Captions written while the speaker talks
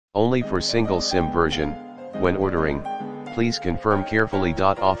Only for single SIM version. When ordering, please confirm carefully.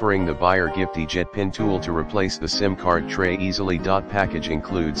 Offering the buyer gift eject pin tool to replace the SIM card tray easily. Package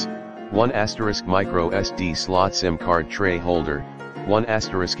includes 1 micro SD slot SIM card tray holder, 1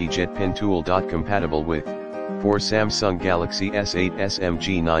 eject pin tool. Compatible with 4 Samsung Galaxy S8 SM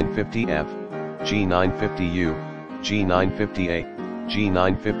G950F, G950U, G950A,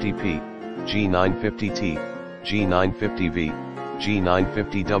 G950P, G950T, G950V,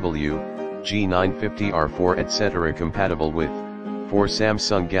 G950W, G950R4 etc. Compatible with 4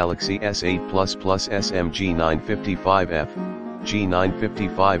 Samsung Galaxy S8 Plus SM G955F,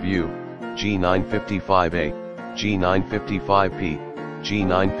 G955U, G955A, G955P,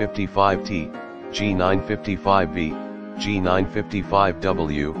 G955T, G955V,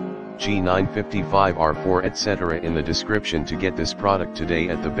 G955W, G955R4 etc. in the description to get this product today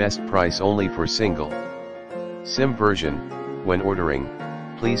at the best price only for single SIM version. When ordering,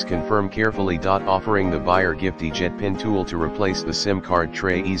 please confirm carefully. Offering the buyer gift eject pin tool to replace the SIM card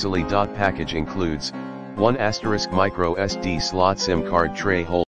tray easily. Package includes 1 micro SD slot SIM card tray holder.